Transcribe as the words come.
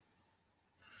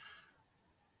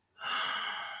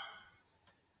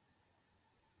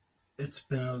It's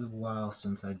been a while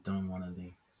since I've done one of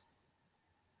these.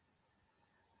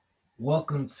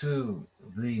 Welcome to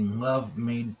the Love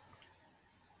Made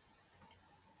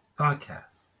podcast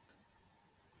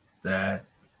that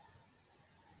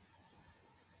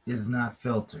is not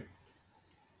filtered,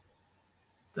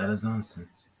 that is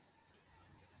uncensored.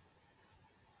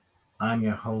 I'm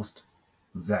your host,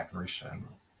 Zachary Shiloh,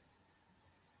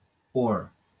 or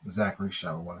Zachary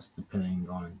Shiloh West, depending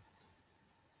on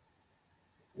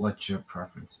what your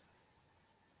preference is.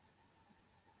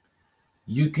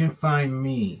 You can find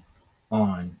me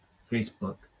on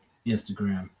Facebook,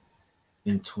 Instagram,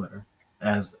 and Twitter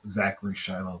as Zachary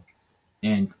Shiloh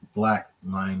and Black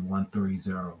Line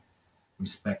 130,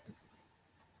 respectively.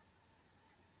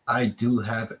 I do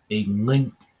have a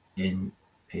LinkedIn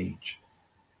page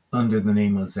under the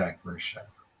name of Zachary Shiloh.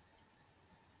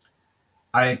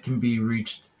 I can be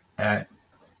reached at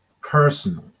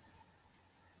personal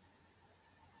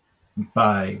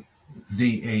by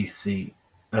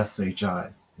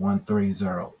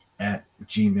ZACSHI130 at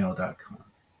gmail.com.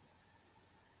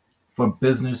 For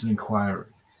business inquiries,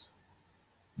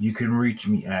 you can reach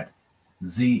me at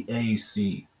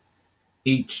ZACHARYS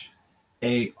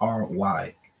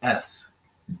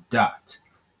dot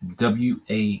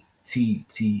WATTS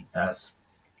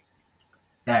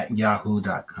at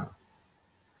yahoo.com.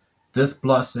 This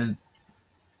blessed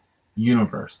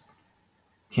universe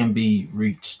can be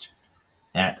reached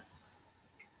at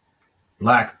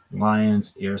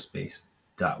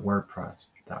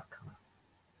blacklionsairSpace.wordpress.com.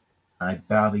 I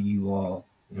bow to you all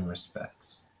in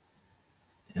respects,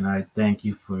 and I thank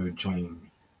you for joining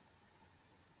me.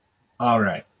 All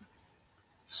right,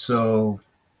 so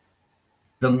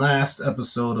the last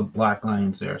episode of Black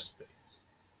Lions Airspace,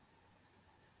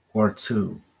 or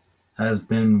two, has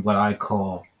been what I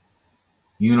call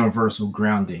universal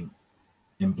grounding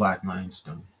in Black Lions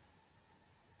Domain.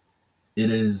 It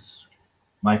is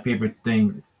my favorite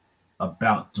thing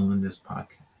about doing this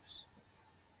podcast.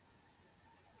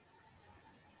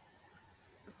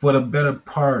 For the better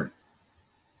part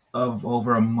of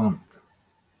over a month,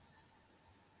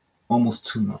 almost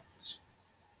 2 months,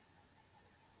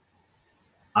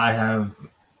 I have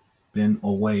been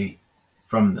away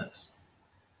from this.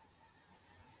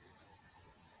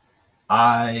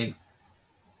 I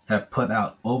have put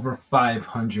out over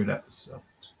 500 episodes.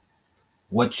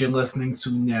 What you're listening to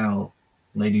now,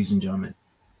 ladies and gentlemen,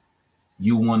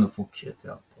 you wonderful kids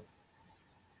out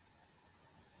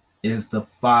there, is the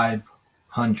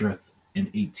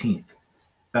 518th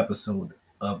episode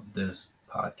of this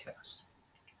podcast.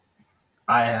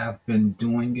 I have been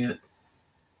doing it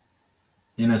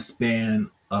in a span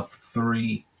of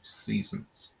 3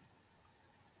 seasons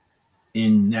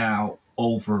in now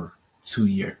over 2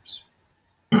 years.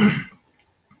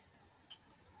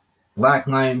 Black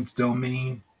Lions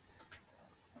Domain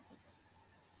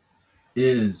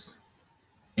is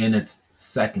in its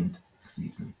second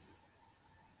season.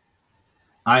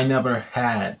 I never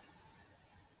had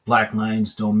Black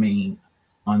Lions Domain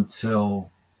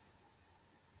until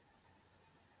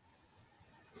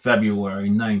February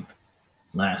 9th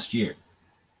last year.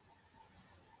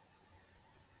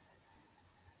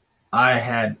 I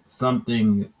had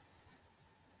something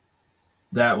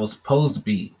that was supposed to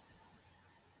be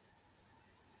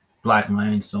Black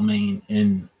Lions Domain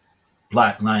in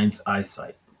Black Lions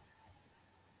Eyesight.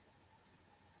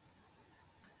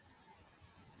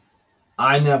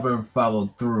 I never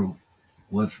followed through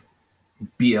with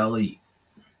BLE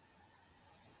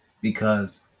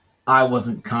because I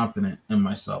wasn't confident in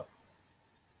myself.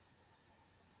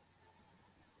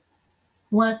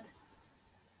 What?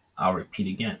 I'll repeat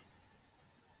again.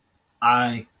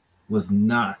 I was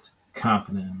not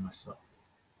confident in myself.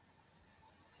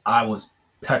 I was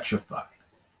petrified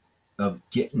of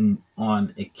getting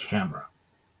on a camera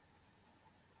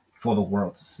for the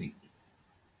world to see.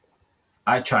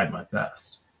 I tried my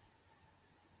best.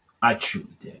 I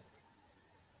truly did.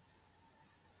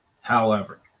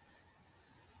 However,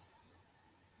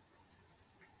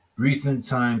 recent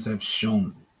times have shown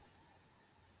me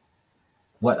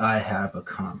what I have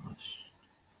accomplished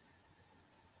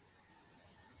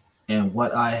and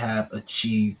what I have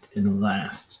achieved in the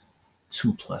last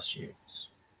 2+ years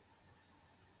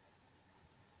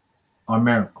are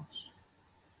miracles.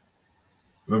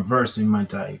 Reversing my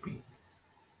diabetes,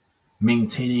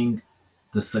 maintaining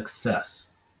the success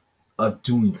of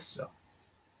doing so,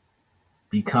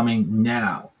 becoming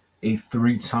now a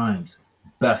 3 times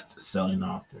best-selling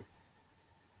author,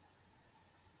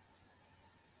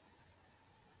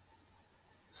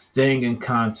 staying in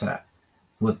contact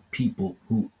with people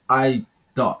who I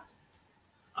thought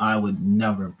I would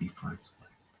never be friends with.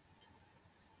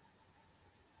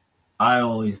 I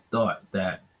always thought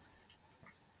that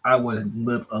I would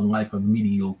live a life of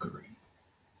mediocrity,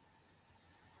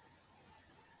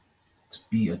 to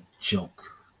be a joke,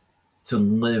 to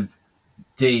live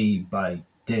day by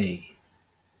day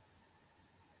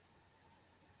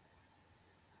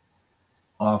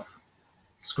off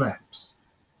scraps.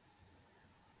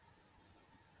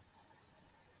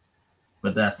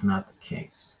 But that's not the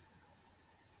case.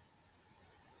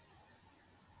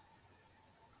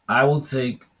 I will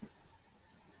take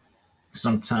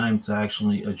some time to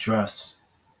actually address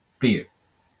fear.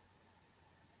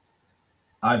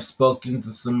 I've spoken to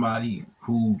somebody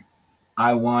who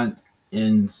I want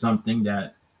in something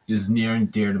that is near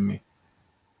and dear to me.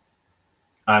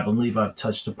 I believe I've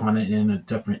touched upon it in a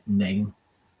different name,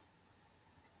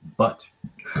 but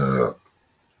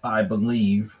I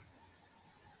believe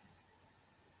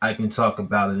I can talk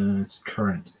about it in its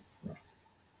current.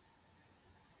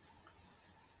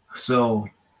 So,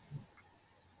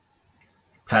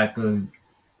 pack a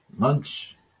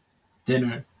lunch,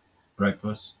 dinner,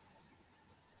 breakfast.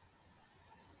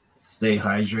 Stay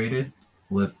hydrated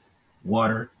with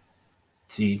water,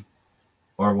 tea,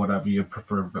 or whatever your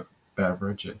preferred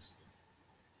beverage is.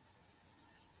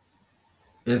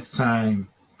 It's time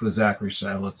for Zachary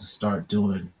Shiloh to start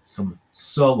doing some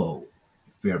solo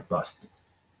fear busting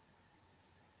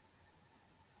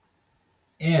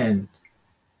and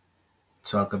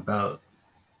talk about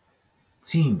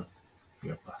team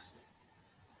fear busting.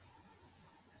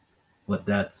 With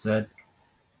that said,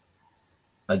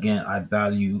 again, I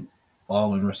value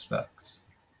all in respect.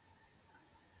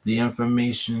 The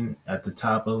information at the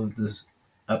top of this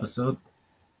episode,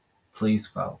 please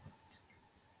follow.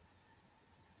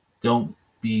 Don't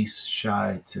be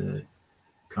shy to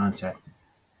contact me.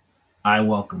 I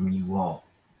welcome you all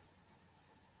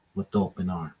with open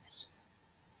arms.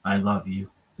 I love you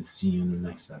and see you in the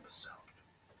next episode.